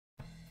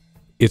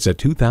It's a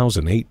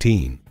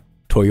 2018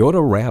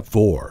 Toyota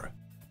RAV4.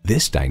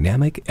 This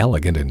dynamic,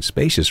 elegant, and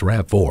spacious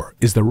RAV4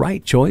 is the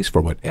right choice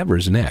for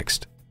whatever's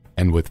next.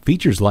 And with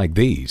features like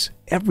these,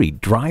 every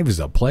drive is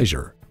a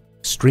pleasure.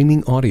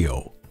 Streaming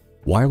audio,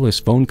 wireless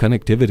phone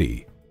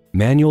connectivity,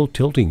 manual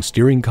tilting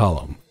steering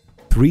column,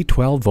 3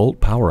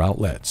 12-volt power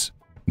outlets,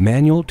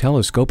 manual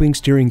telescoping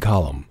steering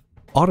column,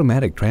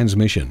 automatic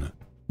transmission,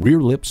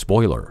 rear lip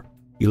spoiler,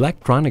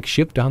 electronic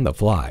shift on the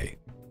fly,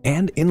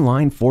 and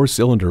inline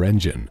 4-cylinder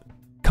engine.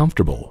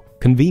 Comfortable,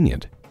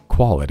 convenient,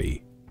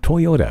 quality.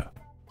 Toyota.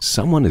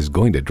 Someone is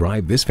going to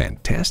drive this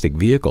fantastic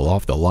vehicle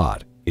off the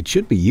lot. It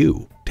should be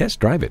you.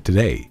 Test drive it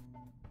today.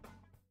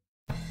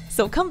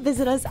 So come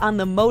visit us on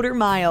the Motor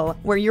Mile,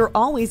 where you're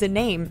always a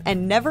name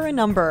and never a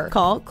number.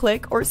 Call,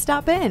 click, or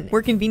stop in.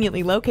 We're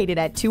conveniently located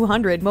at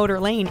 200 Motor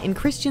Lane in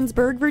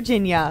Christiansburg,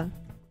 Virginia.